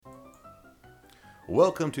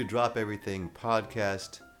Welcome to Drop Everything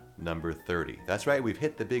podcast number 30. That's right, we've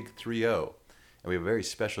hit the big 3-0. And we have a very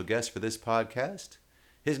special guest for this podcast.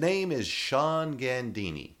 His name is Sean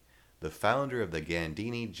Gandini, the founder of the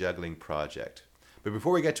Gandini Juggling Project. But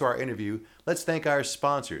before we get to our interview, let's thank our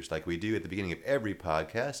sponsors like we do at the beginning of every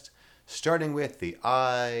podcast, starting with the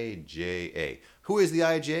IJA. Who is the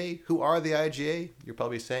IJA? Who are the IJA? You're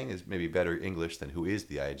probably saying is maybe better English than who is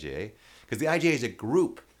the IJA. Because the IJA is a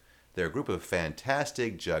group. They're a group of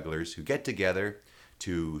fantastic jugglers who get together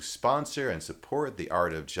to sponsor and support the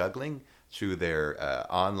art of juggling through their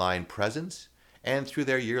online presence and through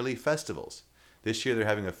their yearly festivals. This year they're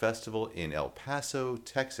having a festival in El Paso,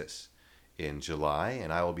 Texas in July,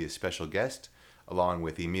 and I will be a special guest along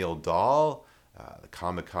with Emil Dahl, the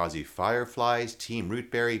Kamikaze Fireflies, Team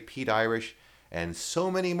Rootberry, Pete Irish, and so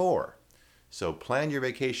many more. So plan your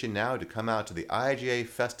vacation now to come out to the IJA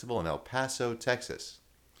Festival in El Paso, Texas.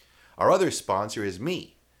 Our other sponsor is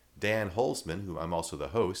me, Dan Holzman, who I'm also the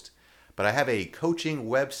host, but I have a coaching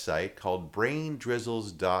website called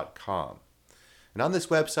braindrizzles.com. And on this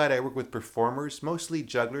website, I work with performers, mostly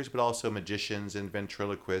jugglers, but also magicians and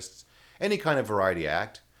ventriloquists, any kind of variety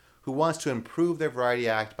act, who wants to improve their variety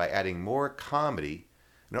act by adding more comedy,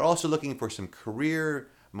 and are also looking for some career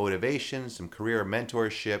motivation, some career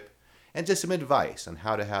mentorship, and just some advice on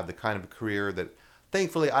how to have the kind of career that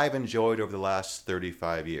thankfully I've enjoyed over the last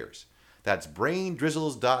 35 years. That's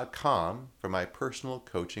braindrizzles.com for my personal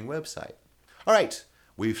coaching website. All right,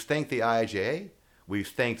 we've thanked the IJA. We've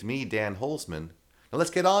thanked me, Dan Holzman. Now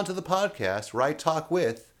let's get on to the podcast where I talk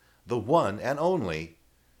with the one and only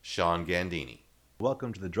Sean Gandini.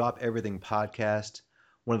 Welcome to the Drop Everything podcast,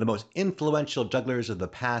 one of the most influential jugglers of the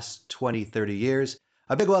past 20, 30 years.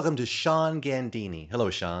 A big welcome to Sean Gandini.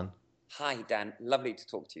 Hello, Sean. Hi, Dan. Lovely to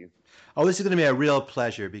talk to you. Oh, this is going to be a real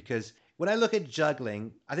pleasure because when I look at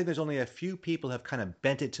juggling, I think there's only a few people who have kind of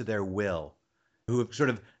bent it to their will, who have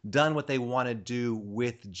sort of done what they want to do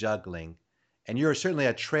with juggling. And you're certainly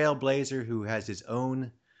a trailblazer who has his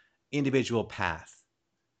own individual path.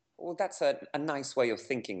 Well, that's a nice way of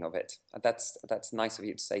thinking of it. That's nice of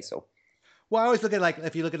you to say so. Well, I always look at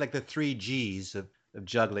if you look at the 3 Gs of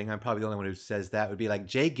juggling, I'm probably the only one who says that, would be like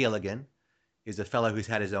Jay Gilligan is a fellow who's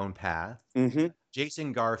had his own path. Mm-hmm.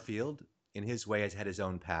 Jason Garfield, in his way, has had his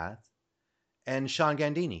own path. And Sean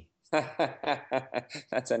Gandini.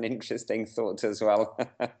 That's an interesting thought as well.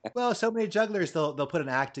 Well, so many jugglers, they'll put an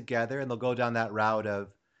act together and they'll go down that route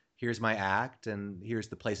of here's my act and here's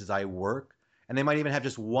the places I work. And they might even have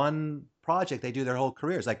just one project they do their whole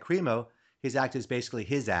careers. Like Cremo, his act is basically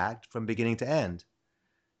his act from beginning to end.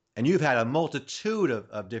 And you've had a multitude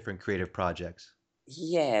of different creative projects.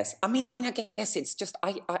 Yes. I mean, I guess it's just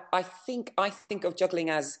I think of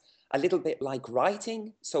juggling as a little bit like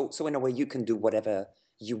writing. So in a way you can do whatever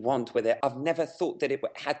you want with it. I've never thought that it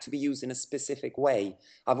had to be used in a specific way.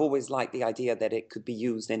 I've always liked the idea that it could be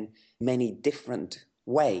used in many different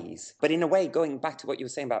ways. But in a way, going back to what you were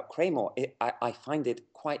saying about Kramer, I find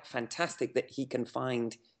it quite fantastic that he can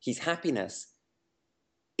find his happiness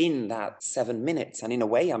in that 7 minutes. And in a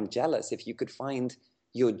way, I'm jealous if you could find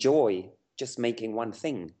your joy just making one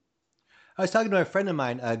thing. I was talking to a friend of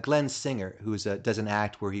mine, Glenn Singer, who does an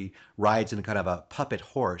act where he rides in kind of a puppet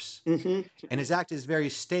horse. Mm-hmm. And his act is very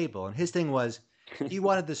stable. And his thing was he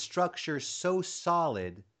wanted the structure so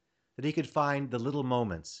solid that he could find the little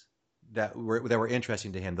moments that were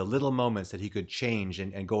interesting to him, the little moments that he could change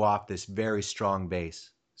and go off this very strong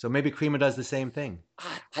base. So maybe Crema does the same thing.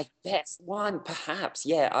 I guess one, perhaps.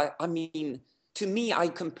 Yeah, I mean, to me, I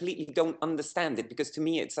completely don't understand it because to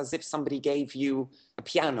me, it's as if somebody gave you a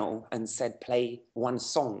piano and said, play one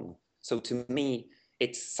song. So to me,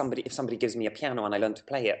 it's if somebody gives me a piano and I learn to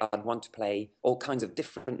play it, I'd want to play all kinds of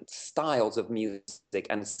different styles of music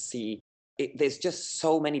and see it. There's just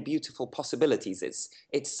so many beautiful possibilities.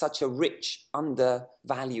 It's such a rich,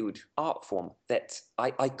 undervalued art form that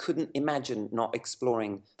I couldn't imagine not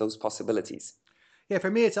exploring those possibilities. Yeah, for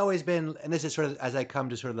me, it's always been, and this is sort of as I come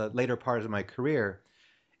to sort of the later part of my career,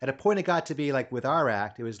 at a point it got to be like with our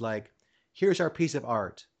act, it was like, here's our piece of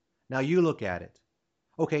art. Now you look at it.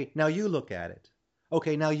 Okay, now you look at it.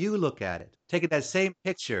 Okay, now you look at it. Taking that same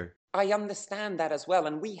picture. I understand that as well.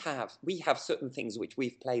 And we have certain things which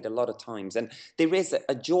we've played a lot of times. And there is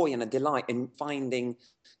a joy and a delight in finding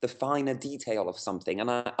the finer detail of something. And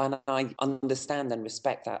I understand and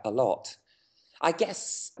respect that a lot. I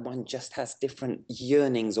guess one just has different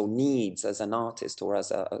yearnings or needs as an artist or as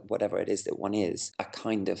a whatever it is that one is. A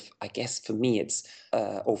kind of, I guess for me, it's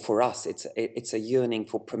or for us, it's a yearning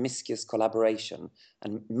for promiscuous collaboration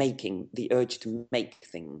and making the urge to make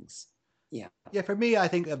things. Yeah. Yeah, for me, I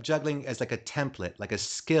think of juggling as like a template, like a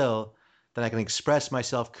skill that I can express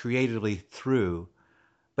myself creatively through.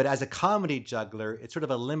 But as a comedy juggler, it's sort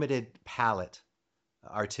of a limited palette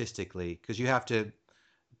artistically because you have to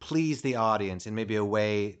please the audience in maybe a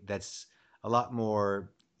way that's a lot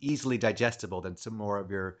more easily digestible than some more of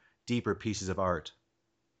your deeper pieces of art.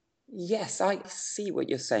 Yes, I see what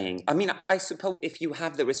you're saying. I mean, I suppose if you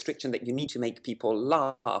have the restriction that you need to make people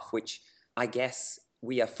laugh, which I guess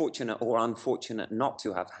we are fortunate or unfortunate not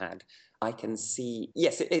to have had, I can see.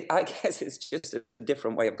 Yes, I guess it's just a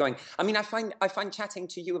different way of going. I mean, I find chatting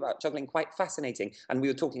to you about juggling quite fascinating, and we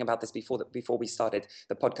were talking about this before we started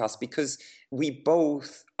the podcast because we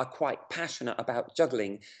both are quite passionate about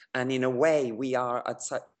juggling, and in a way, we are at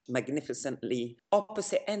such magnificently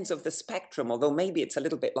opposite ends of the spectrum, although maybe it's a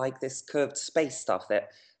little bit like this curved space stuff that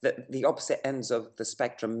the opposite ends of the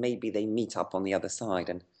spectrum, maybe they meet up on the other side,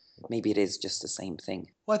 and maybe it is just the same thing.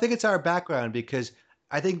 Well, I think it's our background because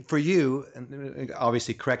I think for you, and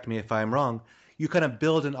obviously correct me if I'm wrong, you kind of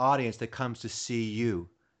build an audience that comes to see you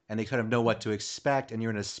and they kind of know what to expect, and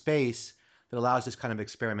you're in a space that allows this kind of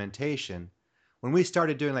experimentation. When we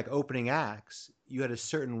started doing like opening acts, you had a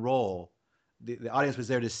certain role. The audience was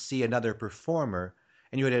there to see another performer,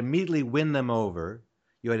 and you had to immediately win them over.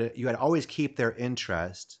 You had to always keep their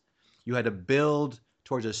interest. You had to build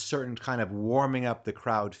towards a certain kind of warming up the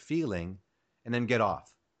crowd feeling and then get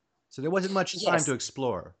off. So there wasn't much time to Yes,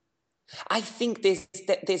 explore. I think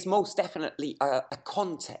there's most definitely a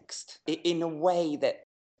context in a way that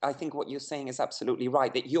I think what you're saying is absolutely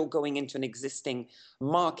right, that you're going into an existing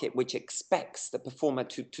market which expects the performer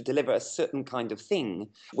to deliver a certain kind of thing,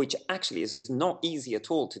 which actually is not easy at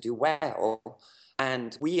all to do well.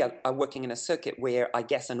 And we are working in a circuit where I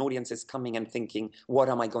guess an audience is coming and thinking, what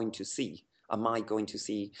am I going to see? Am I going to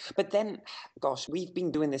see? But then, gosh, we've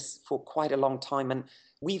been doing this for quite a long time, and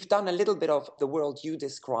we've done a little bit of the world you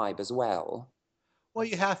describe as well. Well,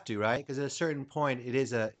 you have to, right? Because at a certain point,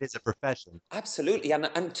 it's a profession. Absolutely.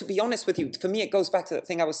 And to be honest with you, for me, it goes back to that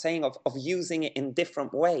thing I was saying of using it in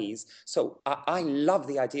different ways. So I love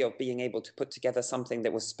the idea of being able to put together something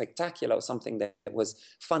that was spectacular or something that was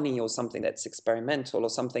funny or something that's experimental or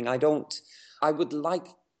something. I would like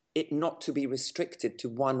it not to be restricted to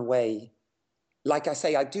one way. Like I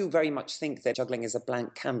say, I do very much think that juggling is a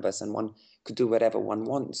blank canvas and one could do whatever one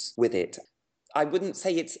wants with it. I wouldn't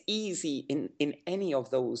say it's easy in any of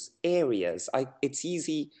those areas. It's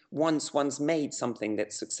easy once one's made something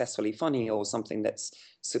that's successfully funny or something that's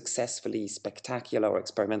successfully spectacular or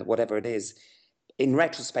experimental, whatever it is. In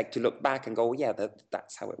retrospect, to look back and go, yeah,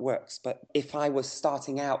 that's how it works. But if I was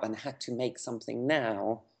starting out and had to make something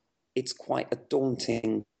now, it's quite a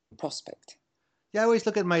daunting prospect. Yeah, I always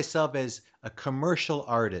look at myself as a commercial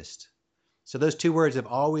artist. So those two words have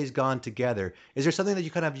always gone together. Is there something that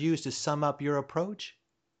you kind of use to sum up your approach?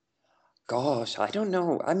 Gosh, I don't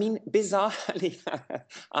know. I mean, bizarrely,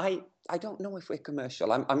 I don't know if we're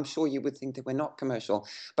commercial. I'm sure you would think that we're not commercial.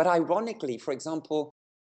 But ironically, for example,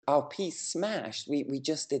 our piece Smashed, we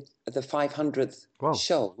just did the 500th Whoa.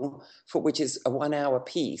 show, for which is a 1 hour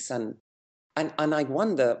piece. And I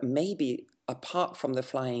wonder, maybe apart from the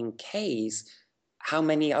Flying K's, how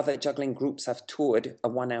many other juggling groups have toured a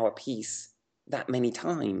 1 hour piece that many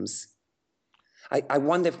times? I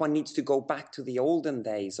wonder if one needs to go back to the olden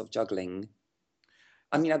days of juggling.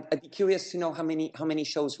 I mean, I'd be curious to know how many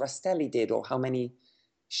shows Rastelli did or how many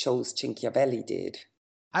shows Cinchiavelli did.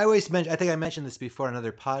 I think I mentioned this before in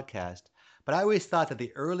another podcast, but I always thought that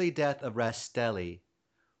the early death of Rastelli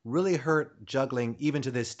really hurt juggling even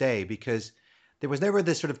to this day because there was never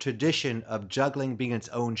this sort of tradition of juggling being its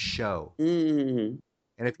own show. Mm.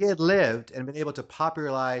 And if he had lived and been able to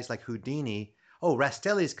popularize like Houdini, oh,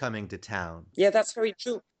 Rastelli's coming to town, Yeah, that's very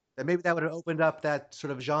true. then maybe that would have opened up that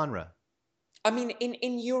sort of genre. I mean,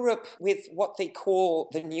 in Europe, with what they call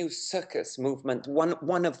the new circus movement,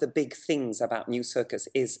 one of the big things about new circus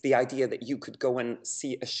is the idea that you could go and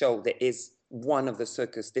see a show that is one of the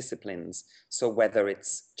circus disciplines. So whether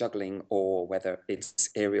it's juggling or whether it's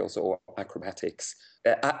aerials or acrobatics.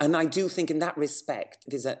 And I do think in that respect,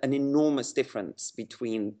 there's an enormous difference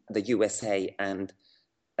between the USA and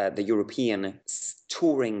the European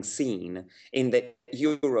touring scene, in that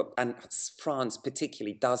Europe and France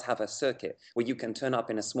particularly does have a circuit where you can turn up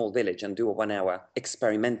in a small village and do a 1 hour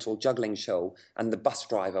experimental juggling show, and the bus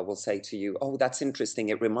driver will say to you, oh, that's interesting,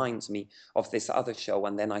 it reminds me of this other show,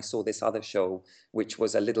 and then I saw this other show which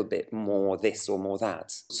was a little bit more this or more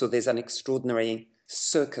that. So there's an extraordinary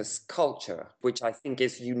circus culture which I think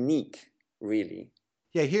is unique, really.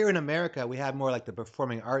 Yeah, here in America, we have more like the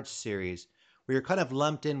performing arts series where you're kind of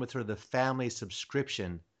lumped in with sort of the family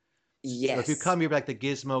subscription. So if you Yes. come, you're like the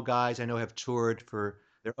Gizmo guys I know have toured for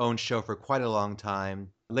their own show for quite a long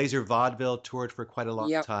time. Laser Vaudeville toured for quite a long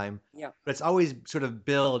Yeah, time, yeah. but it's always sort of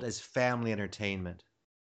billed as family entertainment.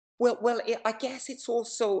 I guess it's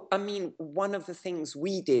also, I mean, one of the things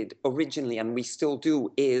we did originally, and we still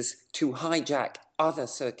do, is to hijack other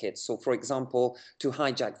circuits. So, for example, to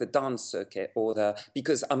hijack the dance circuit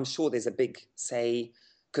because I'm sure there's a big, say,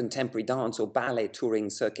 contemporary dance or ballet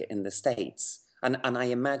touring circuit in the States. And I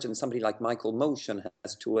imagine somebody like Michael Motion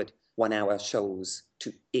has toured 1 hour shows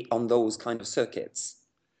on those kind of circuits.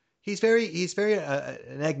 He's very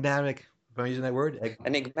enigmatic. If I'm using that word,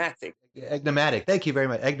 Enigmatic. enigmatic. Thank you very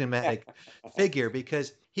much. Enigmatic figure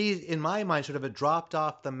because he's in my mind sort of a dropped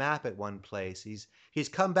off the map at one place. He's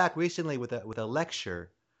come back recently with a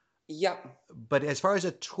lecture, Yeah, but as far as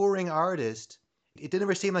a touring artist, it didn't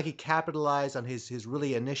ever seem like he capitalized on his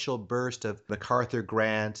really initial burst of MacArthur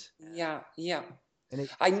Grant. yeah, yeah. And it,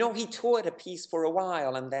 I know he toured a piece for a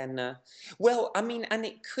while and then, I mean, and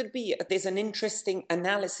it could be, there's an interesting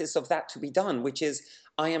analysis of that to be done, which is,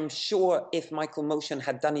 I am sure if Michael Motion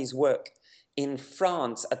had done his work in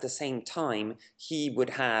France at the same time, he would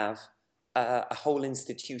have a whole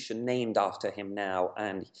institution named after him now,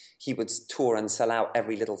 and he would tour and sell out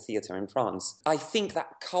every little theatre in France. I think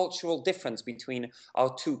that cultural difference between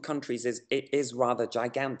our two countries is rather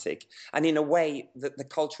gigantic. And in a way, the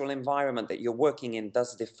cultural environment that you're working in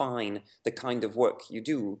does define the kind of work you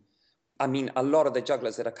do. I mean, a lot of the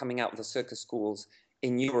jugglers that are coming out of the circus schools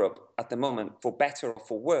in Europe at the moment, for better or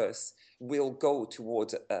for worse, will go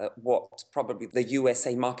towards what probably the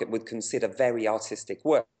USA market would consider very artistic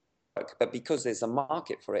work. But because there's a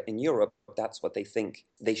market for it in Europe, that's what they think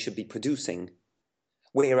they should be producing.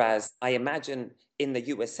 Whereas I imagine in the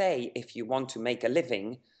USA, if you want to make a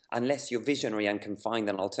living, unless you're visionary and can find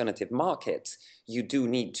an alternative market, you do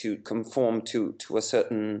need to conform to a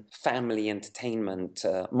certain family entertainment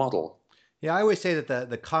model. yeah, I always say that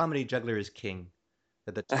the comedy juggler is king,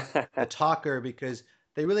 that the talker because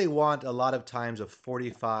they really want a lot of times a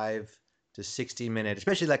 45 to 60 minute,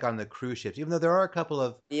 especially like on the cruise ships. Even though there are a couple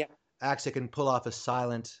of Yeah. acts that can pull off a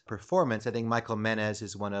silent performance. I think Michael Menez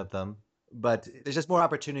is one of them. But there's just more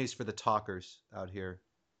opportunities for the talkers out here.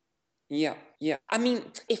 Yeah, yeah. I mean,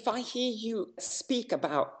 if I hear you speak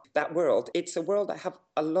about that world, it's a world I have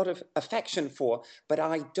a lot of affection for, but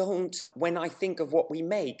I don't, when I think of what we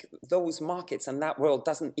make, those markets and that world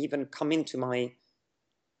doesn't even come into my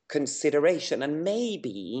consideration. And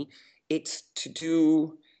maybe it's to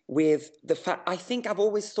do with the fact, I think I've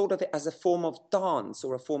always thought of it as a form of dance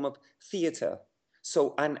or a form of theatre.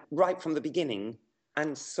 So, and right from the beginning,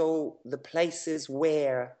 and so the places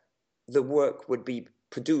where the work would be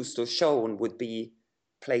produced or shown would be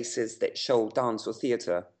places that show dance or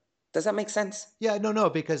theatre. Does that make sense? Yeah, no,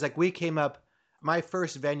 because like we came up, my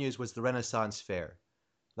first venues was the Renaissance Fair.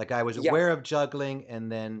 Like I was Yeah. aware of juggling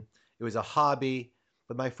and then it was a hobby.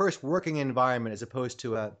 But my first working environment, as opposed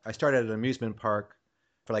to I started at an amusement park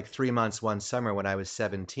for like 3 months one summer when I was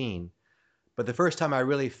 17. But the first time I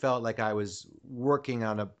really felt like I was working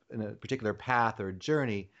in a particular path or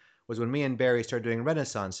journey was when me and Barry started doing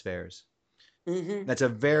Renaissance fairs. Mm-hmm. That's a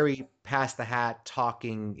very pass the hat,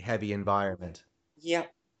 talking heavy environment. Yeah.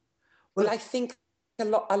 Well, Well, I think a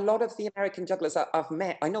lot of the American jugglers I've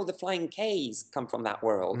met, I know the Flying K's come from that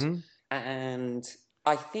world, mhm. and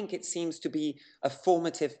I think it seems to be a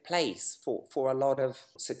formative place for a lot of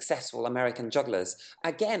successful American jugglers.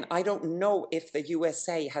 Again, I don't know if the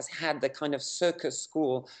USA has had the kind of circus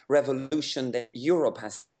school revolution that Europe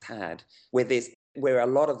has had, where a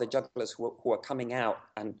lot of the jugglers who are coming out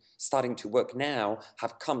and starting to work now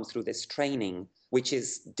have come through this training, which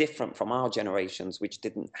is different from our generations, which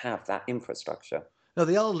didn't have that infrastructure. No,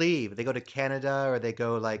 they all leave. They go to Canada or they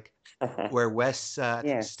go like where Wes studied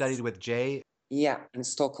Yes. with Jay. Yeah, in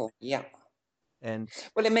Stockholm. Yeah. And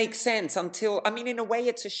Well, it makes sense until, I mean, in a way,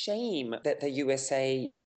 it's a shame that the USA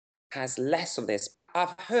has less of this.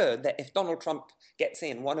 I've heard that if Donald Trump gets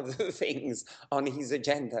in, one of the things on his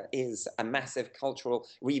agenda is a massive cultural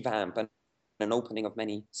revamp and an opening of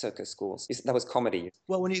many circus schools. That was comedy.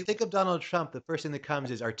 well, when you think of Donald Trump, the first thing that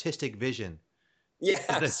comes is artistic vision. Yeah, That's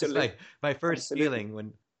just absolutely. my first Absolutely. feeling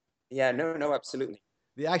when Yeah, no, absolutely.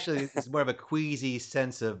 the actually it's more of a queasy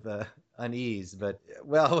sense of unease. But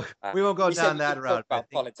well, we won't go We said down we that didn't talk route. But I about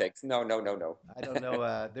think politics. No, no, no, no. I don't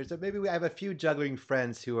know. Maybe I have a few juggling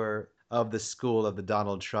friends who are of the school of the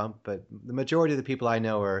Donald Trump, but the majority of the people I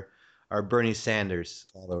know are Bernie Sanders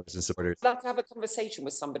followers and supporters. I'd like to have a conversation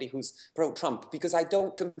with somebody who's pro-Trump because I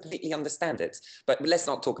don't completely understand it. But let's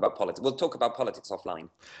not talk about politics. We'll talk about politics offline.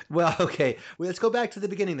 Well, okay. Well, let's go back to the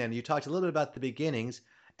beginning then. You talked a little bit about the beginnings,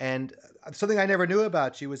 And something I never knew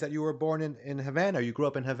about you was that you were born in Havana. You grew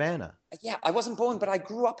up in Havana. Yeah, I wasn't born, but I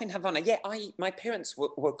grew up in Havana. Yeah, my parents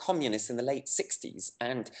were communists in the late 60s,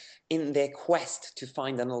 and in their quest to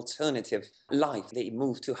find an alternative life, they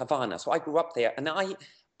moved to Havana. So I grew up there, and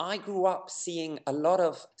I grew up seeing a lot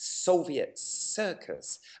of Soviet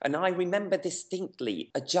circus, and I remember distinctly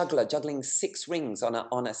a juggler juggling 6 rings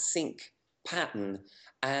on a sync pattern,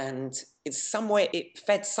 and it's somewhere it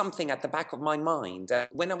fed something at the back of my mind.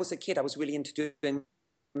 When I was a kid, I was really into doing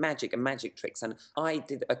magic and magic tricks, and I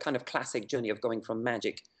did a kind of classic journey of going from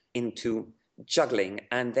magic into juggling.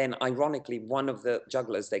 And then, ironically, one of the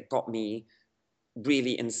jugglers that got me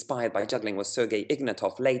really inspired by juggling was Sergei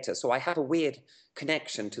Ignatov later. So I have a weird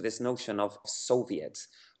connection to this notion of Soviet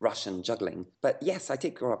Russian juggling. But yes, I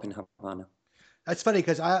did grow up in Havana. That's funny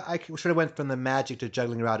because I sort of went from the magic to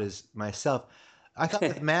juggling route as myself. I thought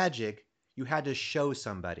with magic, you had to show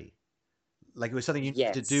somebody. Like it was something you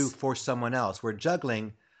needed to do Yes. for someone else. Where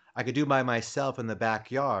juggling, I could do by myself in the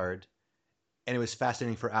backyard, and it was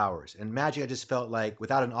fascinating for hours. And magic, I just felt like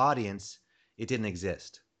without an audience, it didn't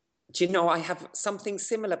exist. Do you know, I have something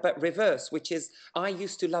similar but reverse, which is I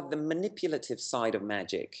used to love the manipulative side of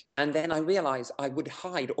magic. And then I realized I would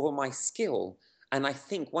hide all my skill. And I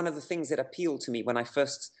think one of the things that appealed to me when I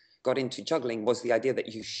first got into juggling was the idea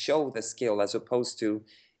that you show the skill, as opposed to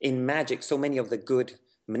in magic, so many of the good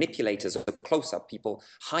manipulators or close up people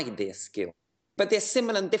hide their skill. But they're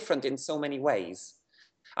similar and different in so many ways.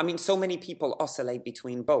 I mean, so many people oscillate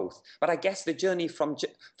between both. But I guess the journey from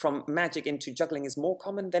magic into juggling is more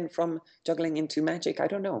common than from juggling into magic. I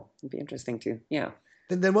don't know. It'd be interesting to, yeah.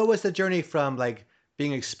 Then what was the journey from like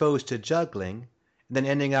being exposed to juggling, and then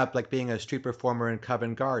ending up like being a street performer in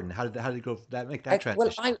Covent Garden? How did you go that make that Well,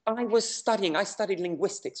 transition? I studied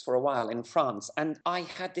linguistics for a while in France, and I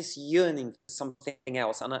had this yearning for something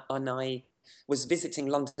else. And I was visiting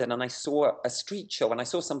London, and I saw a street show, and I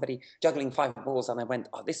saw somebody juggling 5 balls, and I went,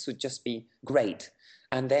 oh, this would just be great.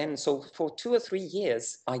 And then, so for 2 or 3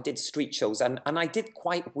 years, I did street shows, and I did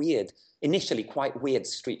initially quite weird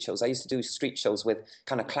street shows. I used to do street shows with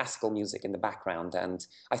kind of classical music in the background, and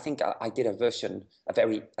I think I did a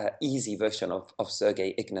very easy version of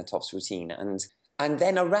Sergei Ignatov's routine. And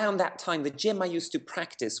then around that time, the gym I used to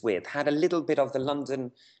practice with had a little bit of the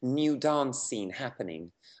London new dance scene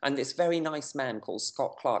happening. And this very nice man called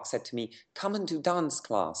Scott Clark said to me, come and do dance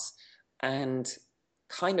class. And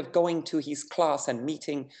kind of going to his class and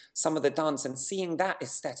meeting some of the dance and seeing that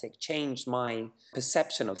aesthetic changed my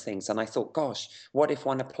perception of things. And I thought, gosh, what if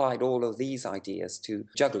one applied all of these ideas to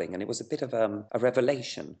juggling? And it was a bit of a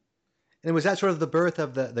revelation. And was that sort of the birth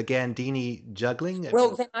of the Gandini juggling?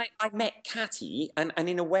 Well, then I met Catty, and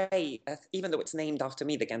in a way, even though it's named after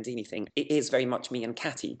me, the Gandini thing, it is very much me and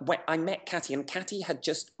Catty. When I met Catty, and Catty had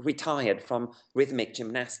just retired from rhythmic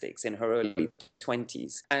gymnastics in her early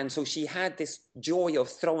 20s. And so she had this joy of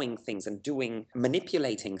throwing things and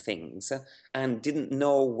manipulating things, and didn't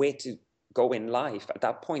know where to go in life at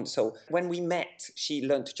that point. So when we met, she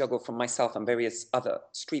learned to juggle from myself and various other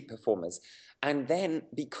street performers. And then,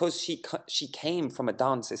 because she came from a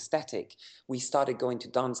dance aesthetic, we started going to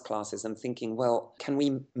dance classes and thinking, well, can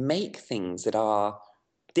we make things that are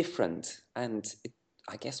different? And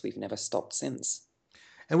I guess we've never stopped since.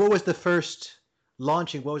 And what was the first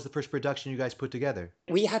launching? What was the first production you guys put together?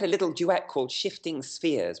 We had a little duet called Shifting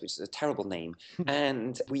Spheres, which is a terrible name.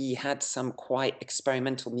 And we had some quite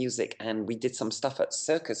experimental music, and we did some stuff at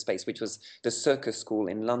Circus Space, which was the circus school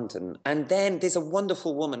in London. And then there's a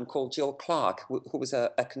wonderful woman called Jill Clark, who was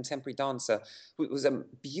a contemporary dancer, who was a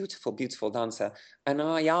beautiful, beautiful dancer. And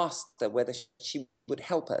I asked her whether she would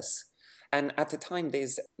help us. And at the time,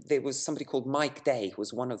 there was somebody called Mike Day, who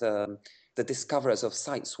was one of the discoverers of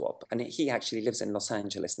SiteSwap, and he actually lives in Los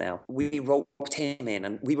Angeles now. We roped him in,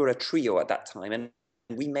 and we were a trio at that time, and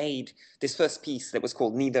we made this first piece that was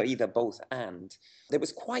called Neither, Either, Both, And. That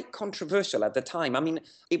was quite controversial at the time. I mean,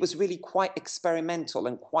 it was really quite experimental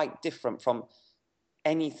and quite different from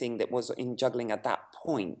anything that was in juggling at that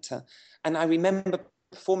point. And I remember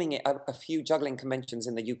performing it at a few juggling conventions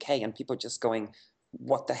in the UK, and people just going,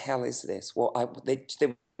 what the hell is this?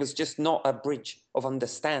 There was just not a bridge of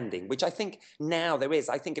understanding, which I think now there is.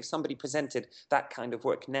 I think if somebody presented that kind of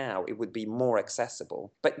work now, it would be more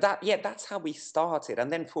accessible. But that's how we started. And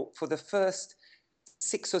then for the first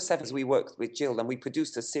 6 or 7 years, we worked with Jill, and we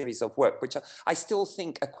produced a series of work, which I still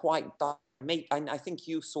think are quite I think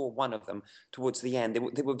you saw one of them towards the end.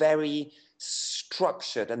 They were very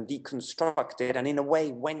structured and deconstructed, and in a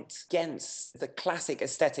way went against the classic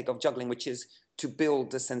aesthetic of juggling, which is to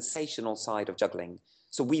build the sensational side of juggling.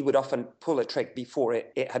 So we would often pull a trick before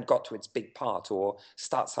it had got to its big part, or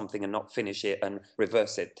start something and not finish it and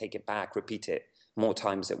reverse it, take it back, repeat it more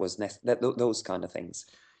times it was those kind of things.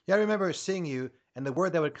 Yeah, I remember seeing you, and the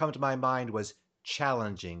word that would come to my mind was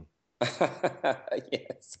challenging.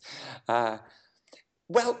 Yes.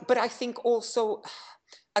 Well, but I think also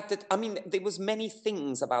there was many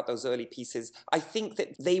things about those early pieces. I think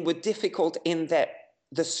that they were difficult in that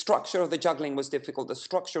the structure of the juggling was difficult, the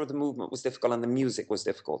structure of the movement was difficult, and the music was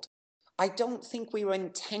difficult. I don't think we were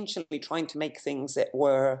intentionally trying to make things that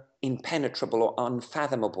were impenetrable or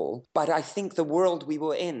unfathomable, but I think the world we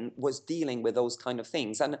were in was dealing with those kind of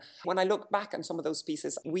things. And when I look back on some of those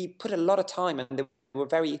pieces, we put a lot of time and they were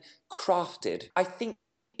very crafted. I think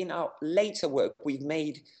in our later work, we've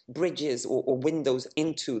made bridges or windows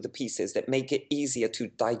into the pieces that make it easier to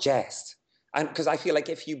digest. And because I feel like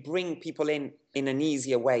if you bring people in an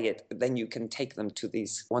easier way, then you can take them to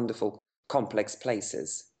these wonderful, complex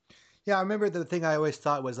places. Yeah, I remember the thing I always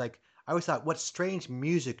thought was like, I always thought, what strange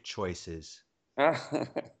music choices.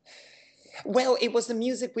 Well, it was the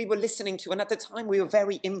music we were listening to. And at the time, we were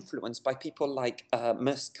very influenced by people like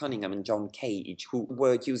Merce Cunningham and John Cage, who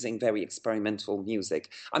were using very experimental music.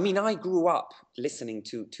 I mean, I grew up listening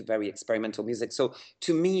to very experimental music. So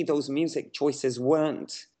to me, those music choices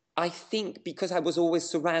weren't. I think because I was always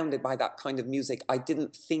surrounded by that kind of music, I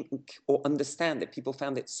didn't think or understand that people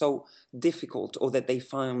found it so difficult, or that they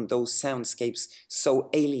found those soundscapes so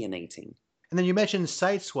alienating. And then you mentioned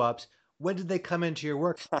site swaps. When did they come into your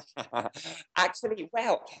work? Actually,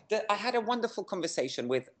 well, I had a wonderful conversation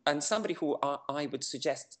with, and somebody who I would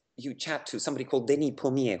suggest you chat to, somebody called Denis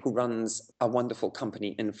Pommier, who runs a wonderful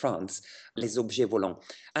company in France, Les Objets Volants.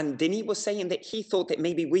 And Denis was saying that he thought that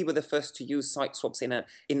maybe we were the first to use site swaps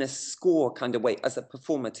in a score kind of way, as a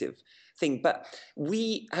performative thing. But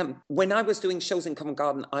when I was doing shows in Covent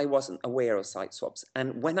Garden, I wasn't aware of site swaps.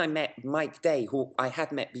 And when I met Mike Day, who I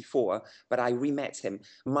had met before, but I re-met him,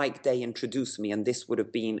 Mike Day introduced me, and this would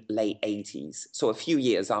have been late 80s. So a few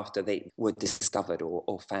years after they were discovered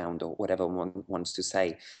or found, or whatever one wants to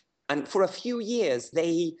say. And for a few years,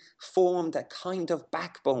 they formed a kind of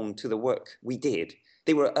backbone to the work we did.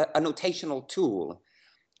 They were a notational tool.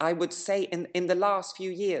 I would say in the last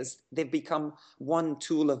few years, they've become one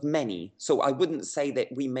tool of many. So I wouldn't say that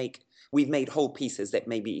we've made whole pieces that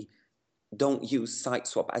maybe don't use site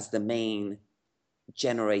swap as the main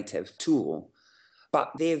generative tool,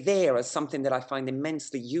 but they're there as something that I find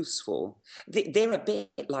immensely useful. They're a bit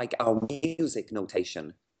like our music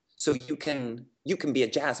notation. So you can be a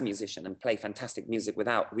jazz musician and play fantastic music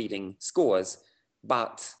without reading scores,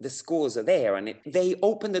 but the scores are there, and they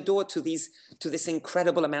open the door to this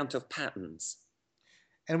incredible amount of patterns.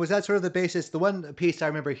 And was that sort of the basis? The one piece I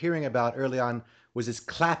remember hearing about early on was this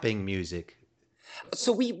clapping music.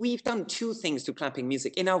 So we've done two things to clapping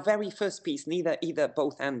music. In our very first piece, either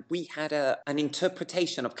both and, we had an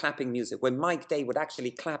interpretation of clapping music where Mike Day would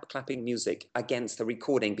actually clapping music against the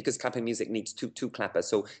recording, because clapping music needs two clappers.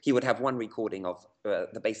 So he would have one recording of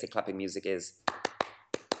the basic clapping music is,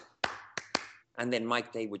 and then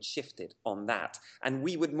Mike Day would shift it on that. And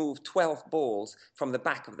we would move 12 balls from the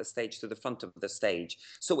back of the stage to the front of the stage.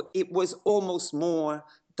 So it was almost more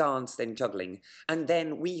dance than juggling. And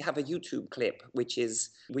then we have a YouTube clip, which is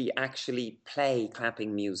we actually play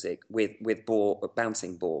clapping music with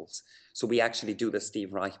bouncing balls. So we actually do the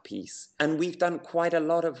Steve Reich piece. And we've done quite a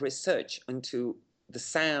lot of research into the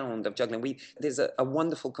sound of juggling. There's a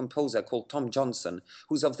wonderful composer called Tom Johnson,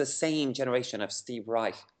 who's of the same generation of Steve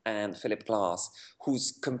Reich and Philip Glass,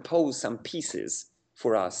 who's composed some pieces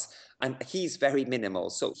for us. And he's very minimal.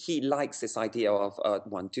 So he likes this idea of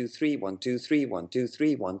 1, 2, 3, 1, 2, 3, 1, 2,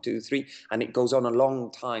 3, 1, 2, 3. And it goes on a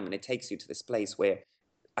long time, and it takes you to this place where,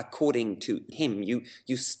 according to him, you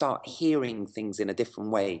start hearing things in a different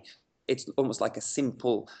way. It's almost like a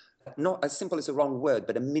simple, not as simple as the wrong word,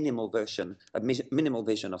 but a minimal version, minimal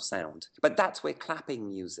vision of sound. But that's where clapping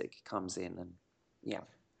music comes in. And yeah.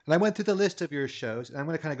 And I went through the list of your shows, and I'm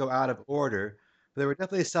going to kind of go out of order. But there were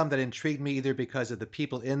definitely some that intrigued me either because of the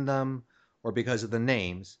people in them or because of the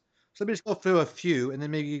names. So let me just go through a few, and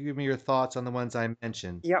then maybe you give me your thoughts on the ones I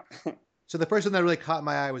mentioned. Yeah. So the first one that really caught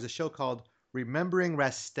my eye was a show called Remembering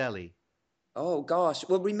Rastelli. Oh, gosh.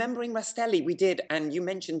 Well, Remembering Rastelli, we did. And you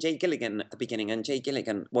mentioned Jay Gilligan at the beginning, and Jay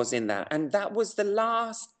Gilligan was in that. And that was the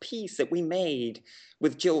last piece that we made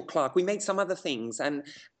with Jill Clark. We made some other things, and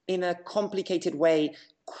in a complicated way,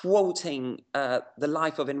 quoting the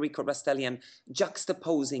life of Enrico Rastelli and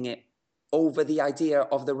juxtaposing it over the idea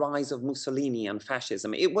of the rise of Mussolini and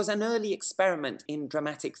fascism. It was an early experiment in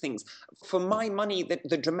dramatic things. For my money,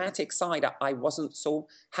 the dramatic side I wasn't so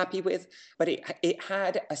happy with, but it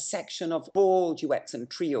had a section of ball duets and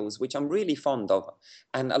trios, which I'm really fond of.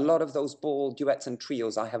 And a lot of those ball duets and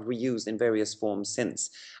trios I have reused in various forms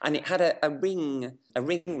since. And it had a ring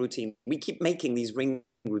routine. We keep making these ring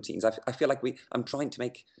routines. I feel like I'm trying to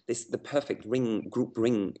make this the perfect group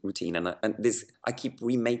ring routine, and this I keep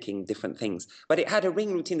remaking different things. But it had a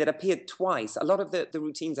ring routine that appeared twice. A lot of the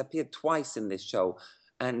routines appeared twice in this show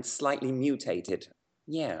and slightly mutated.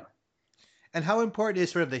 Yeah. And how important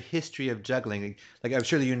is sort of the history of juggling? Like, I'm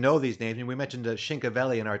sure you know these names. And we mentioned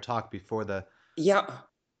Shinkavelli in our talk before the. Yeah.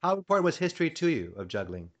 How important was history to you of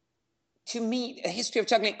juggling? To me, a history of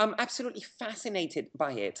juggling, I'm absolutely fascinated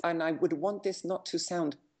by it. And I would want this not to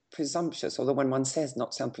sound presumptuous, although when one says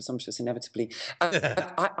not sound presumptuous, inevitably,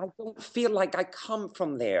 I don't feel like I come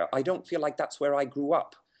from there. I don't feel like that's where I grew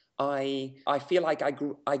up. I feel like I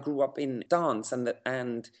grew up in dance, and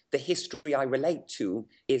the history I relate to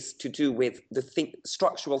is to do with the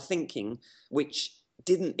structural thinking, which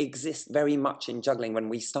didn't exist very much in juggling when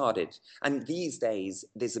we started. And these days,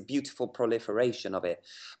 there's a beautiful proliferation of it.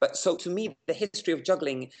 But so to me, the history of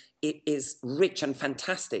juggling, it is rich and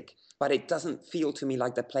fantastic, but it doesn't feel to me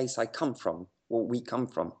like the place I come from or we come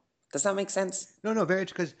from. Does that make sense? No, very,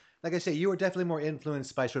 because like I say, you were definitely more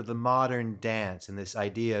influenced by sort of the modern dance and this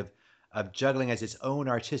idea of juggling as its own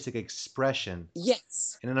artistic expression.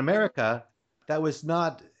 Yes. And in America, that was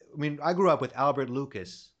not. I mean, I grew up with Albert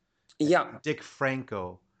Lucas, Yeah. Dick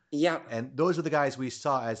Franco, Yeah. and those were the guys we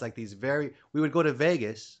saw as like these very. We would go to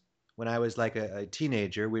Vegas when I was like a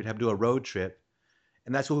teenager. We'd have to do a road trip,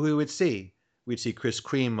 and that's what we would see. We'd see Chris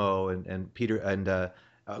Cremo and Peter, and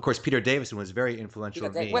of course Peter Davison was very influential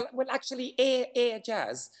in me. Well, actually, Air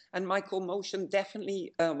Jazz and Michael Motion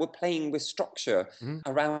definitely were playing with structure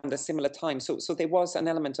around a similar time. So there was an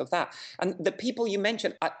element of that. And the people you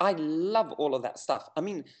mentioned, I love all of that stuff. I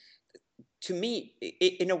mean, to me,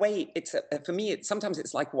 in a way, for me, sometimes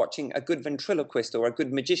it's like watching a good ventriloquist or a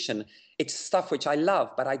good magician. It's stuff which I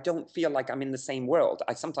love, but I don't feel like I'm in the same world.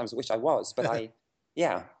 I sometimes wish I was, but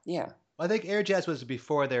yeah. I think Air Jazz was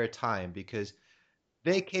before their time because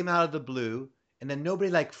they came out of the blue and then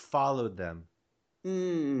nobody like followed them.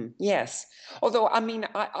 Yes. Although, I mean,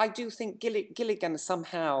 I do think Gilligan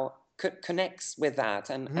somehow connects with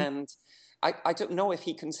that. And I don't know if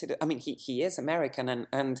he considered, I mean, he is American.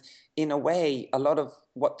 And in a way, a lot of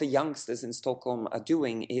what the youngsters in Stockholm are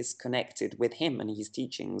doing is connected with him and his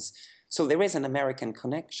teachings. So there is an American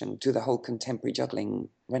connection to the whole contemporary juggling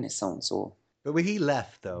renaissance. But when he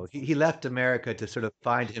left, though, he left America to sort of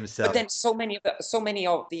find But himself. then so many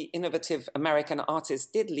of the innovative American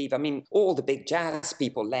artists did leave. I mean, all the big jazz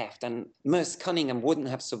people left, and Merce Cunningham wouldn't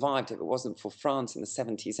have survived if it wasn't for France in the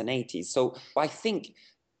 70s and 80s. So I think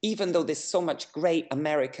even though there's so much great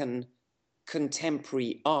American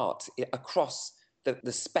contemporary art across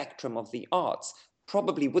the spectrum of the arts,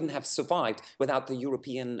 probably wouldn't have survived without the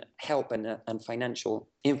European help and financial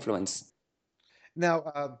influence.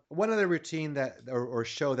 Now, one other routine that or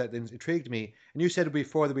show that intrigued me, and you said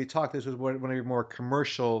before that we talked, this was one of your more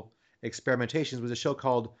commercial experimentations, was a show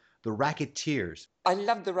called The Racketeers. I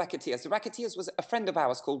love The Racketeers. The Racketeers was a friend of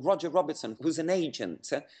ours called Roger Robertson, who's an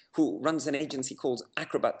agent who runs an agency called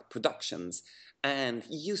Acrobat Productions. And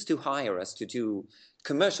he used to hire us to do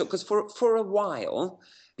commercial, because for a while,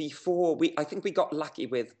 before I think we got lucky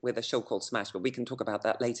with a show called Smash, but we can talk about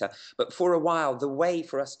that later. But for a while, the way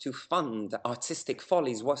for us to fund artistic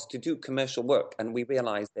follies was to do commercial work. And we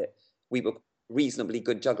realized that we were reasonably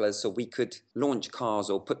good jugglers, so we could launch cars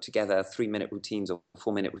or put together 3-minute routines or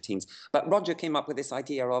 4-minute routines. But Roger came up with this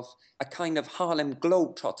idea of a kind of Harlem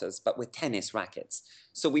Globetrotters, but with tennis rackets.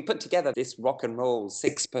 So we put together this rock and roll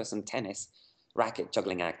 6-person tennis racket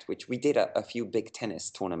juggling act, which we did a few big tennis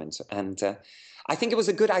tournaments. And I think it was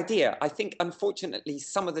a good idea. I think, unfortunately,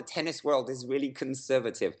 some of the tennis world is really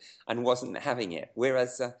conservative and wasn't having it.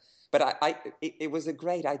 Whereas, but it was a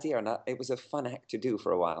great idea, and it was a fun act to do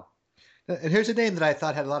for a while. And here's a name that I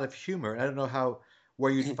thought had a lot of humor. I don't know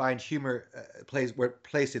where you find humor place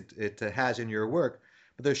it has in your work,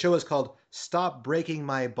 but the show is called "Stop Breaking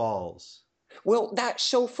My Balls." Well, that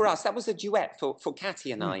show for us, that was a duet for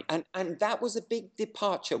Cathy and I. And that was a big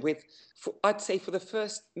departure I'd say for the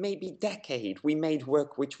first maybe decade, we made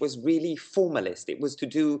work which was really formalist. It was to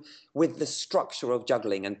do with the structure of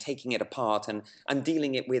juggling and taking it apart and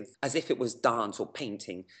dealing it with as if it was dance or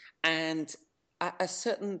painting. And at a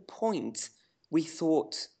certain point, we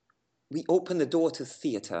thought, we opened the door to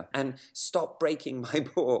theatre and stop breaking my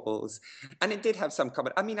balls. And it did have some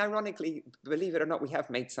comedy. I mean, ironically, believe it or not, we have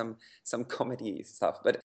made some comedy stuff,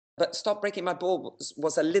 but Stop Breaking My Balls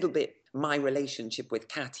was a little bit my relationship with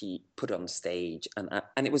Catty put on stage.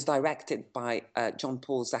 And it was directed by John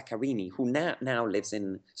Paul Zaccarini, who now lives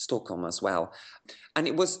in Stockholm as well. And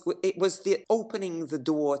it was the opening the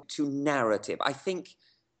door to narrative. I think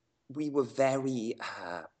we were very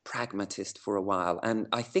pragmatist for a while. And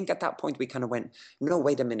I think at that point we kind of went, no,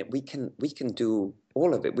 wait a minute, we can do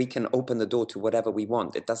all of it. We can open the door to whatever we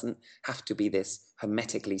want. It doesn't have to be this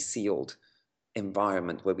hermetically sealed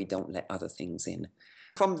environment where we don't let other things in.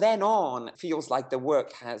 From then on, it feels like the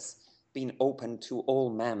work has been open to all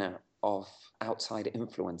manner of outside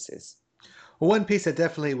influences. Well, one piece that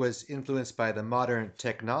definitely was influenced by the modern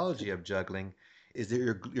technology of juggling is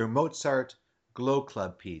your Mozart Glow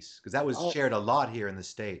Club piece, because that was shared a lot here in the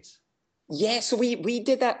States. Yeah, so we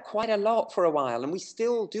did that quite a lot for a while, and we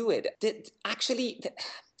still do it.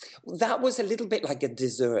 That was a little bit like a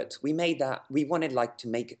dessert. We wanted to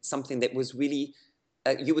make something that was really,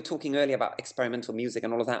 you were talking earlier about experimental music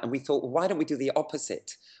and all of that, and we thought, well, why don't we do the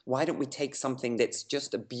opposite? Why don't we take something that's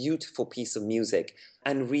just a beautiful piece of music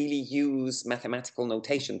and really use mathematical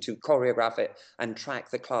notation to choreograph it and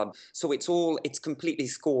track the club? So it's completely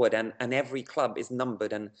scored, and every club is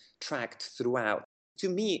numbered and tracked throughout. To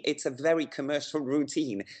me, it's a very commercial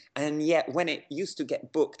routine. And yet when it used to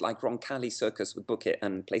get booked, like Roncalli Circus would book it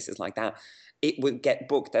and places like that, it would get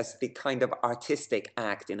booked as the kind of artistic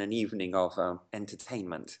act in an evening of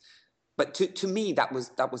entertainment. But to me, that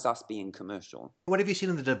was us being commercial. What have you seen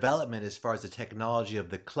in the development as far as the technology of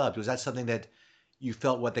the clubs? Was that something that you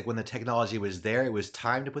felt when the technology was there, it was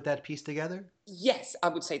time to put that piece together? Yes, I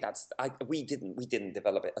would say we didn't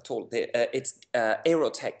develop it at all. It's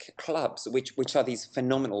Aerotech clubs, which are these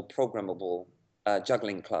phenomenal programmable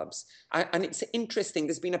juggling clubs. And it's interesting,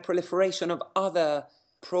 there's been a proliferation of other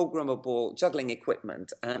programmable juggling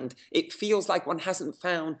equipment, and it feels like one hasn't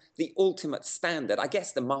found the ultimate standard. I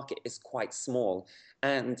guess the market is quite small.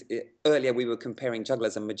 And earlier we were comparing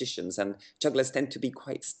jugglers and magicians, and jugglers tend to be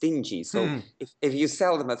quite stingy. So if you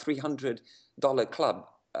sell them a $300 club,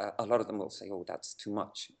 a lot of them will say, oh, that's too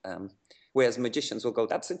much. Whereas magicians will go,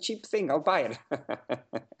 that's a cheap thing, I'll buy it.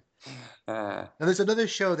 Now, there's another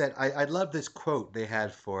show that I love this quote they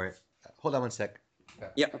had for it. Hold on one sec.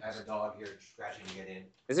 Yeah. I have a dog here scratching to get in.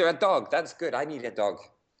 Is there a dog? That's good. I need a dog.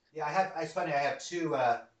 Yeah, it's funny, I have two,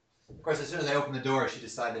 of course, as soon as I opened the door, she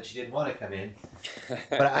decided that she didn't want to come in.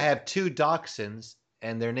 But I have two dachshunds,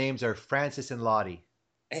 and their names are Francis and Lottie.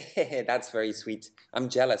 That's very sweet. I'm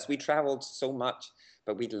jealous. We traveled so much,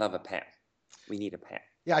 but we'd love a pet. We need a pet.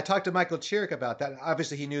 Yeah, I talked to Michael Chiric about that.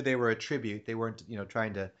 Obviously, he knew they were a tribute. They weren't,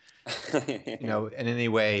 trying to, in any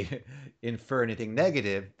way infer anything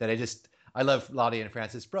negative. I love Lottie and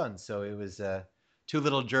Francis Brunn. So it was two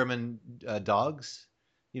little German dogs,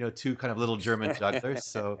 two kind of little German jugglers.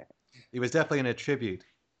 So it was definitely a tribute.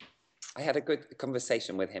 I had a good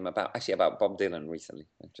conversation with him about Bob Dylan recently.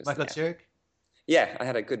 Michael Chiric? Yeah, I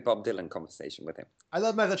had a good Bob Dylan conversation with him. I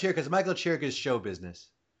love Michael Chiric because Michael Chiric is show business.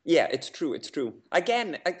 Yeah, it's true. It's true.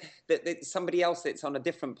 Again, somebody else that's on a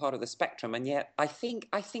different part of the spectrum, and yet I think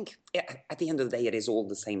at the end of the day, it is all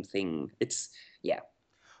the same thing.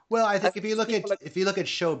 Well, I think if you look at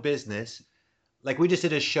show business, like we just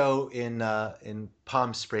did a show in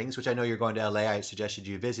Palm Springs, which I know you're going to LA. I suggested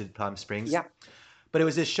you visit Palm Springs. Yeah. But it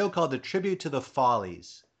was this show called The Tribute to the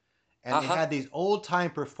Follies, and they had these old time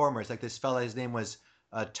performers. Like this fella, his name was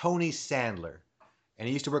Tony Sandler. And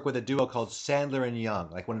he used to work with a duo called Sandler and Young,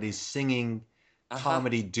 like one of these singing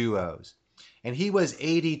comedy duos. And he was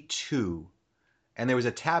 82. And there was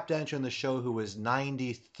a tap dancer on the show who was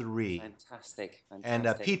 93. Fantastic.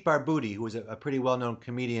 And Pete Barbuti, who was a pretty well-known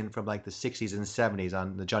comedian from like the 60s and 70s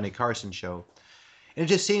on the Johnny Carson show. And it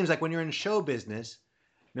just seems like when you're in show business,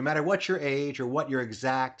 no matter what your age or what your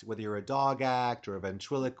exact, whether you're a dog act or a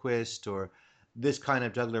ventriloquist or this kind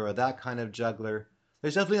of juggler or that kind of juggler,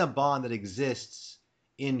 there's definitely a bond that exists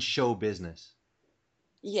in show business.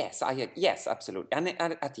 Yes, absolutely. And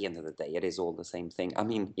at the end of the day, it is all the same thing. I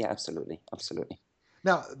mean, yeah, absolutely.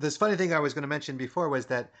 Now, this funny thing I was going to mention before was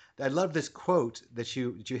that I love this quote that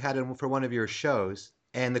you had for one of your shows.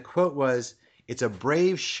 And the quote was, "It's a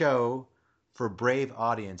brave show for brave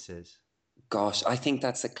audiences." Gosh, I think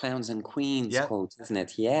that's a Clowns and Queens quote, isn't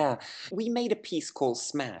it? Yeah. We made a piece called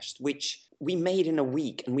Smashed, which we made in a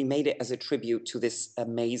week, and we made it as a tribute to this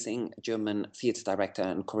amazing German theater director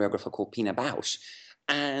and choreographer called Pina Bausch.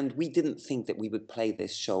 And we didn't think that we would play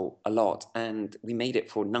this show a lot. And we made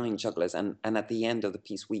it for 9 jugglers. And at the end of the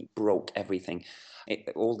piece, we broke everything.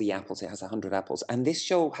 All the apples, it has 100 apples. And this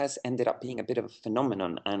show has ended up being a bit of a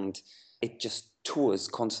phenomenon. And it just tours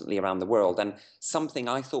constantly around the world. And something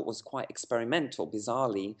I thought was quite experimental,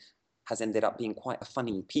 bizarrely, has ended up being quite a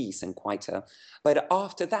funny piece and quite a... But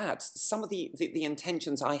after that, some of the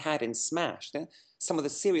intentions I had in Smash, some of the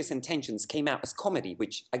serious intentions came out as comedy,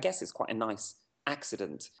 which I guess is quite a nice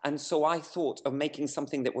accident. And so I thought of making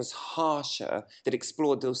something that was harsher, that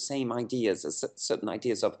explored those same ideas, as certain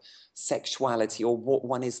ideas of sexuality, or what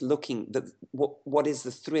one is looking, what is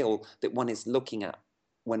the thrill that one is looking at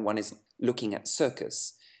when one is looking at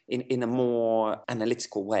circus in a more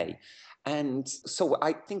analytical way. And so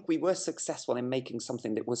I think we were successful in making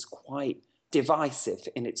something that was quite divisive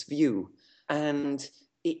in its view. And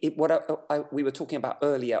we were talking about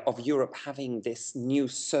earlier of Europe having this new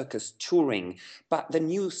circus touring, but the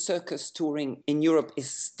new circus touring in Europe is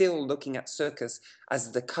still looking at circus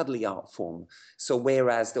as the cuddly art form. So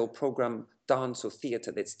whereas they'll program dance or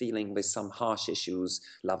theatre that's dealing with some harsh issues,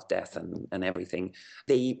 love, death, and everything,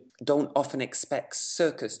 they don't often expect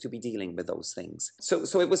circus to be dealing with those things.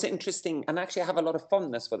 So it was interesting, and actually I have a lot of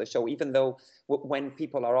fondness for the show, even though when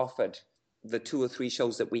people are offered the 2 or 3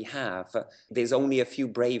 shows that we have, there's only a few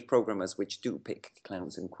brave programmers which do pick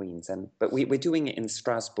Clowns and Queens. But we're doing it in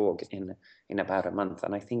Strasbourg in about a month,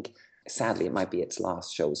 and I think sadly it might be its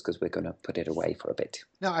last shows because we're going to put it away for a bit.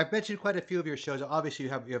 Now, I've mentioned quite a few of your shows. Obviously,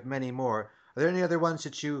 you have many more. Are there any other ones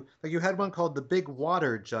that you had one called The Big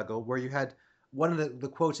Water Juggle, where you had one of the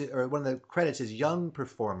quotes, or one of the credits is young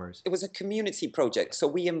performers. It was a community project. So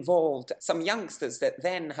we involved some youngsters that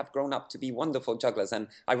then have grown up to be wonderful jugglers. And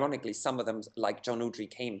ironically, some of them, like John Udry,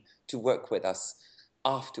 came to work with us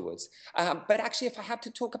afterwards. But actually, if I had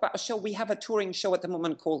to talk about a show, we have a touring show at the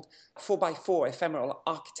moment called 4x4 Ephemeral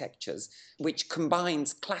Architectures, which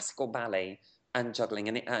combines classical ballet and juggling,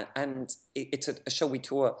 and it's a show we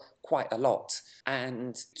tour quite a lot.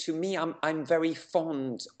 And to me, I'm very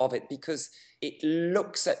fond of it because it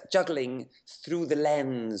looks at juggling through the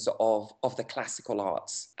lens of the classical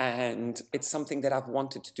arts, and it's something that I've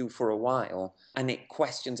wanted to do for a while. And it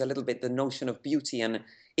questions a little bit the notion of beauty, and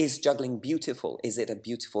is juggling beautiful? Is it a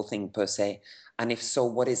beautiful thing per se? And if so,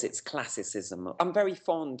 what is its classicism? I'm very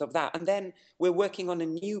fond of that. And then we're working on a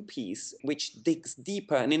new piece which digs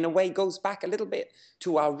deeper and in a way goes back a little bit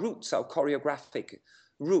to our roots, our choreographic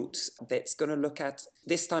roots. That's going to look at,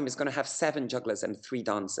 this time is going to have 7 jugglers and 3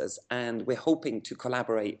 dancers. And we're hoping to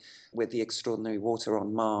collaborate with the extraordinary Water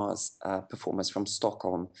on Mars performers from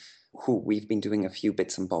Stockholm, who we've been doing a few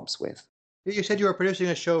bits and bobs with. You said you were producing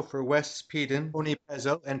a show for Wes Peden, Tony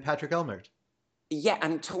Pezzo, and Patrick Elmert. Yeah,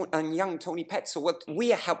 and young Tony Pezzo. What we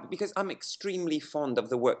help, because I'm extremely fond of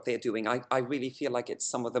the work they're doing. I really feel like it's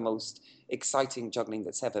some of the most exciting juggling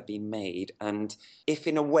that's ever been made. And if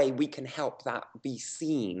in a way we can help that be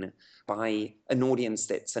seen by an audience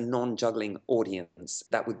that's a non-juggling audience,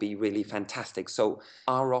 that would be really fantastic. So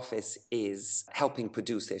our office is helping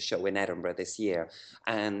produce their show in Edinburgh this year.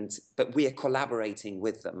 But we are collaborating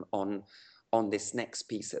with them on this next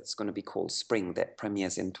piece that's going to be called Spring, that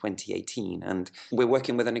premieres in 2018. And we're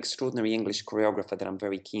working with an extraordinary English choreographer that I'm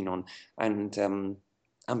very keen on. And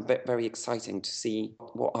I'm very exciting to see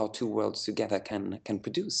what our 2 worlds together can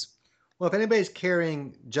produce. Well, if anybody's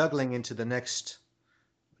carrying juggling into the next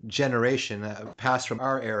generation, past from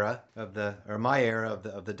our era or my era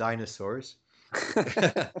of the dinosaurs,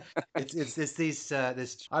 it's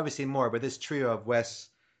this obviously more, but this trio of Wes,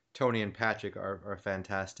 Tony, and Patrick are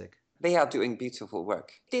fantastic. They are doing beautiful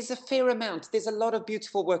work. There's a fair amount. There's a lot of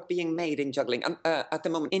beautiful work being made in juggling at the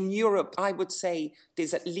moment. In Europe, I would say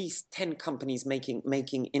there's at least 10 companies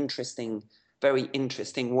making interesting, very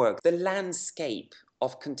interesting work. The landscape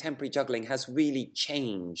of contemporary juggling has really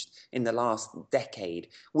changed in the last decade,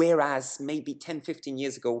 whereas maybe 10, 15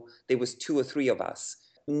 years ago, there was 2 or 3 of us.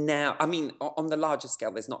 Now, I mean, on the larger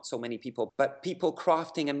scale, there's not so many people, but people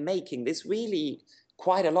crafting and making, there's really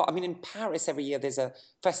quite a lot. I mean, in Paris every year, there's a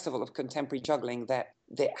festival of contemporary juggling that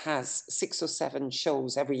has 6 or 7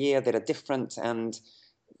 shows every year that are different and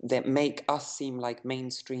that make us seem like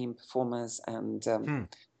mainstream performers. And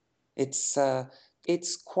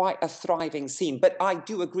it's quite a thriving scene. But I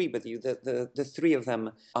do agree with you that the 3 of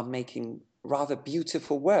them are making rather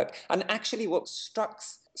beautiful work. And actually what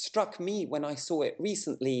struck me when I saw it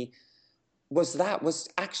recently was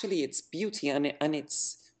actually its beauty and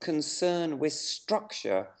its concern with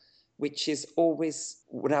structure, which is always,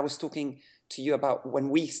 when I was talking to you about when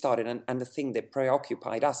we started, and the thing that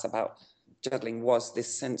preoccupied us about juggling was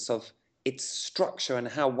this sense of its structure and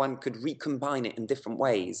how one could recombine it in different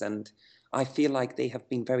ways. And I feel like they have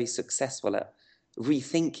been very successful at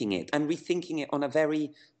rethinking it and rethinking it on a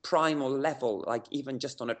very primal level, like even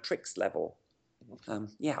just on a tricks level.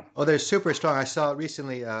 Yeah. Oh, they're super strong. I saw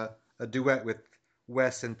recently a duet with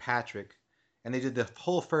Wes and Patrick, and they did the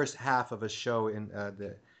whole first half of a show in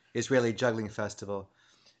the Israeli Juggling Festival.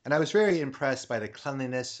 And I was very impressed by the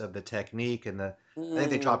cleanliness of the technique and the. I think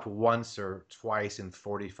they Mm, dropped once or twice in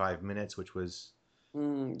 45 minutes, which was.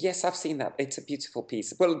 yes, I've seen that. It's a beautiful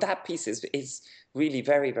piece. Well, that piece is really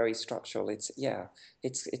very, very structural.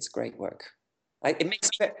 It's great work. It makes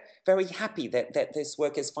me very happy that this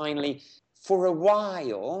work is finally, for a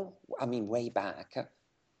while, I mean, way back,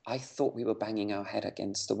 I thought we were banging our head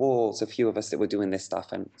against the walls, a few of us that were doing this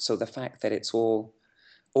stuff. And so the fact that it's all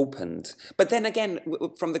opened. But then again,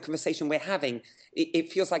 from the conversation we're having,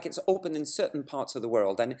 it feels like it's open in certain parts of the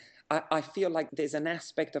world. And I feel like there's an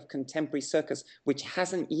aspect of contemporary circus which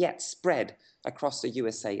hasn't yet spread across the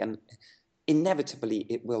USA. And inevitably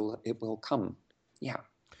it will come. Yeah.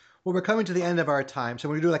 Well, we're coming to the end of our time, so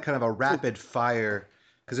we're going to do like kind of a rapid fire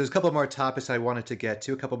because there's a couple more topics I wanted to get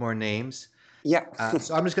to, a couple more names. Yeah.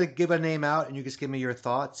 So I'm just going to give a name out, and you just give me your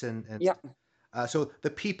thoughts. And Yeah. so the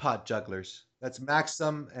Peapod Jugglers. That's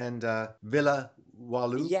Maxim and Villa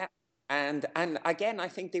Walou. Yeah, and again, I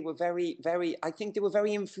think they were very, very. I think they were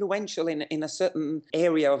very influential in a certain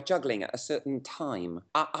area of juggling at a certain time.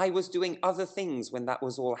 I was doing other things when that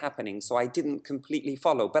was all happening, so I didn't completely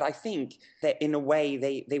follow. But I think that in a way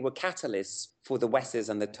they were catalysts for the Wesses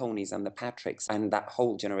and the Tonys and the Patricks and that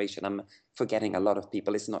whole generation. I'm forgetting a lot of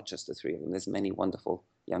people. It's not just the three of them. There's many wonderful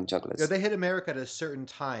young You know, jugglers. they hit America at a certain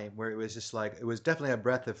time where it was just like it was definitely a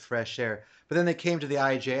breath of fresh air. But then they came to the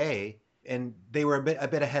IJA, and they were a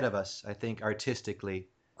bit ahead of us, I think, artistically.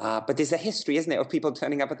 But there's a history, isn't it, of people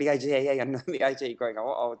turning up at the IJA and the IJA going,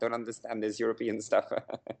 oh, don't understand this European stuff.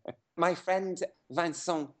 My friend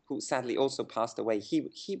Vincent, who sadly also passed away,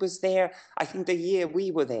 he was there, I think the year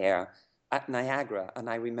we were there at Niagara, and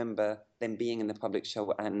I remember them being in the public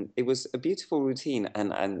show, and it was a beautiful routine,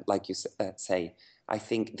 and like you say, I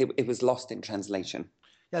think it was lost in translation.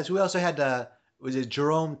 Yes, we also had was it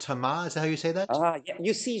Jerome Thomas? Is that how you say that? Yeah.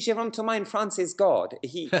 You see, Jérôme Thomas in France is God.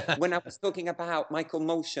 When I was talking about Michael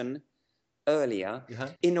Motion earlier, Yeah.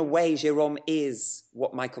 in a way, Jérôme is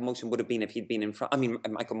what Michael Motion would have been if he'd been in France. I mean,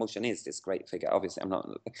 Michael Motion is this great figure, obviously, I'm not.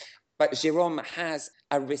 But Jérôme has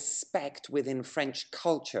a respect within French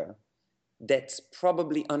culture that's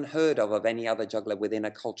probably unheard of any other juggler within a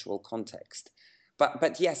cultural context.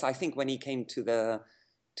 But yes, I think when he came to the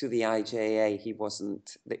IJA, he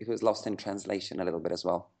was lost in translation a little bit as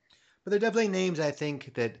well. But they're definitely names I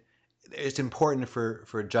think that it's important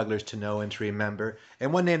for jugglers to know and to remember.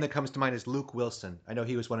 And one name that comes to mind is Luke Wilson. I know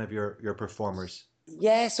he was one of your performers.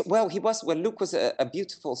 Yes, well, he was. Well, Luke was a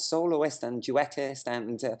beautiful soloist and duettist,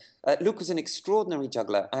 and Luke was an extraordinary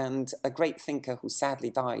juggler and a great thinker who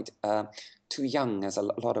sadly died too young, as a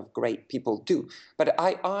lot of great people do. But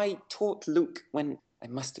I taught Luke when I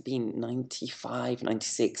must have been 95,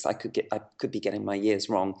 96. I could be getting my years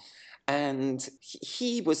wrong. And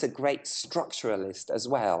he was a great structuralist as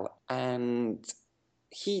well. And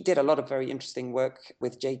he did a lot of very interesting work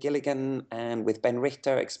with Jay Gilligan and with Ben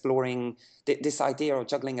Richter, exploring this idea of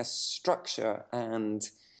juggling a structure. And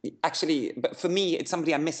actually, but for me, it's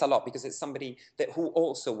somebody I miss a lot because it's somebody who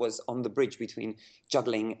also was on the bridge between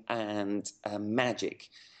juggling and magic,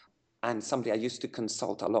 and somebody I used to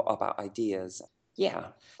consult a lot about ideas. Yeah,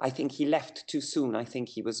 I think he left too soon. I think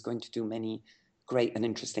he was going to do many great and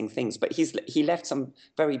interesting things, but he left some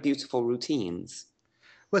very beautiful routines.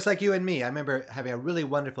 Well, it's like you and me. I remember having a really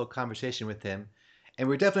wonderful conversation with him, and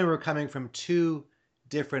we definitely were coming from two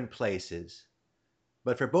different places.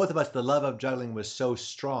 But for both of us, the love of juggling was so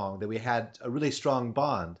strong that we had a really strong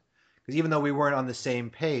bond. Because even though we weren't on the same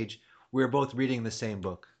page, we were both reading the same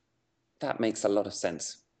book. That makes a lot of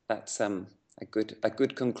sense. That's a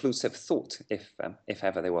good conclusive thought, if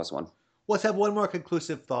ever there was one. Let's have one more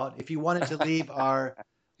conclusive thought. If you wanted to leave our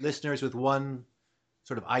listeners with one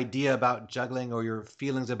sort of idea about juggling or your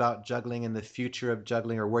feelings about juggling and the future of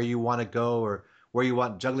juggling or where you want to go or where you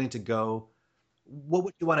want juggling to go, what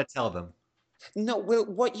would you want to tell them? No, well,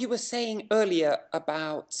 what you were saying earlier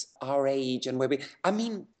about our age and where I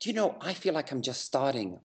mean, do you know, I feel like I'm just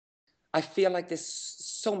starting. I feel like there's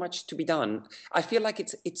so much to be done. I feel like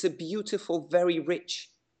it's a beautiful, very rich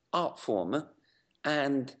art form,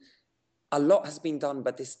 and a lot has been done,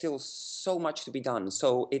 but there's still so much to be done.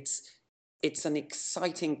 So it's an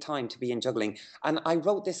exciting time to be in juggling. And I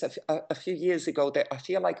wrote this a few years ago that I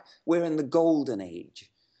feel like we're in the golden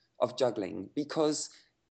age of juggling because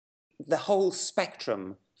the whole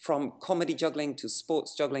spectrum from comedy juggling to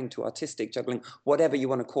sports juggling to artistic juggling, whatever you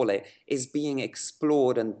want to call it, is being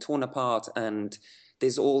explored and torn apart. And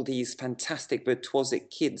there's all these fantastic virtuosic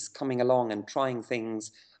kids coming along and trying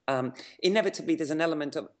things. Inevitably, there's an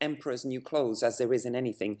element of emperor's new clothes, as there is in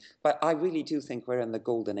anything. But I really do think we're in the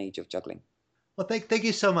golden age of juggling. Well, thank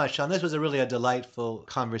you so much, Sean. This was a delightful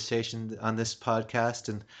conversation on this podcast,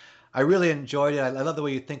 and I really enjoyed it. I love the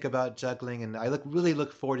way you think about juggling, and I really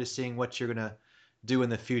look forward to seeing what you're gonna do in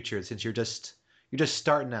the future, since you're just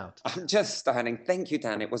starting out. I'm just starting. Thank you,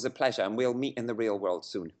 Dan. It was a pleasure, and we'll meet in the real world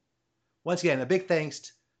soon. Once again, a big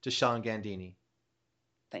thanks to Sean Gandini.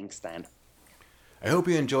 Thanks, Dan. I hope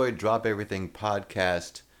you enjoyed Drop Everything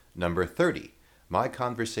podcast number 30, my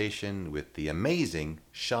conversation with the amazing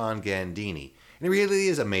Sean Gandini. And he really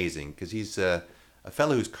is amazing because he's a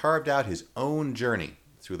fellow who's carved out his own journey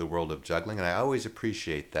through the world of juggling, and I always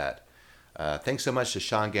appreciate that. Thanks so much to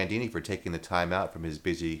Sean Gandini for taking the time out from his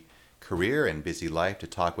busy career and busy life to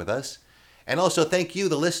talk with us. And also thank you,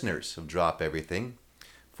 the listeners of Drop Everything,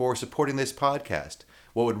 for supporting this podcast.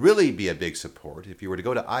 What would really be a big support if you were to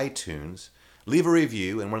go to iTunes, leave a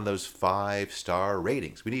review and one of those 5-star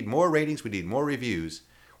ratings. We need more ratings, we need more reviews,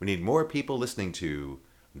 we need more people listening to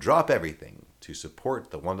Drop Everything to support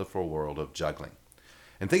the wonderful world of juggling.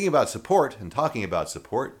 And thinking about support and talking about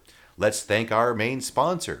support, let's thank our main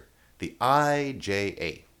sponsor, the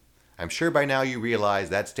IJA. I'm sure by now you realize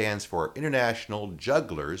that stands for International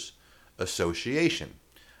Jugglers Association.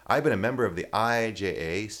 I've been a member of the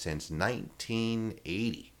IJA since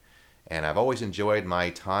 1980, and I've always enjoyed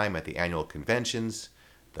my time at the annual conventions,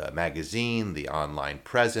 the magazine, the online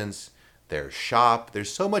presence, their shop.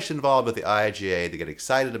 There's so much involved with the IJA to get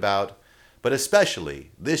excited about, but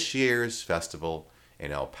especially this year's festival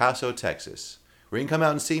in El Paso, Texas, where you can come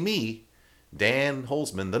out and see me, Dan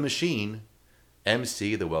Holzman, the Machine,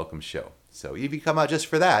 MC the Welcome Show. So if you come out just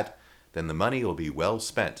for that, then the money will be well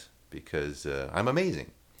spent, because I'm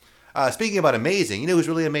amazing. Speaking about amazing, you know who's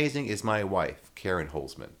really amazing is my wife, Karen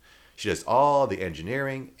Holzman. She does all the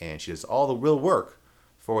engineering and she does all the real work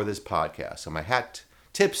for this podcast. So my hat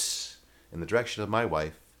tips in the direction of my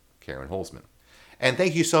wife, Karen Holzman. And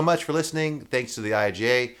thank you so much for listening. Thanks to the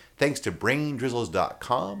IJA. Thanks to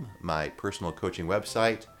BrainDrizzles.com, my personal coaching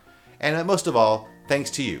website. And most of all, thanks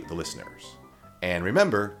to you, the listeners. And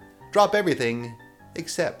remember, drop everything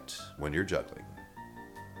except when you're juggling.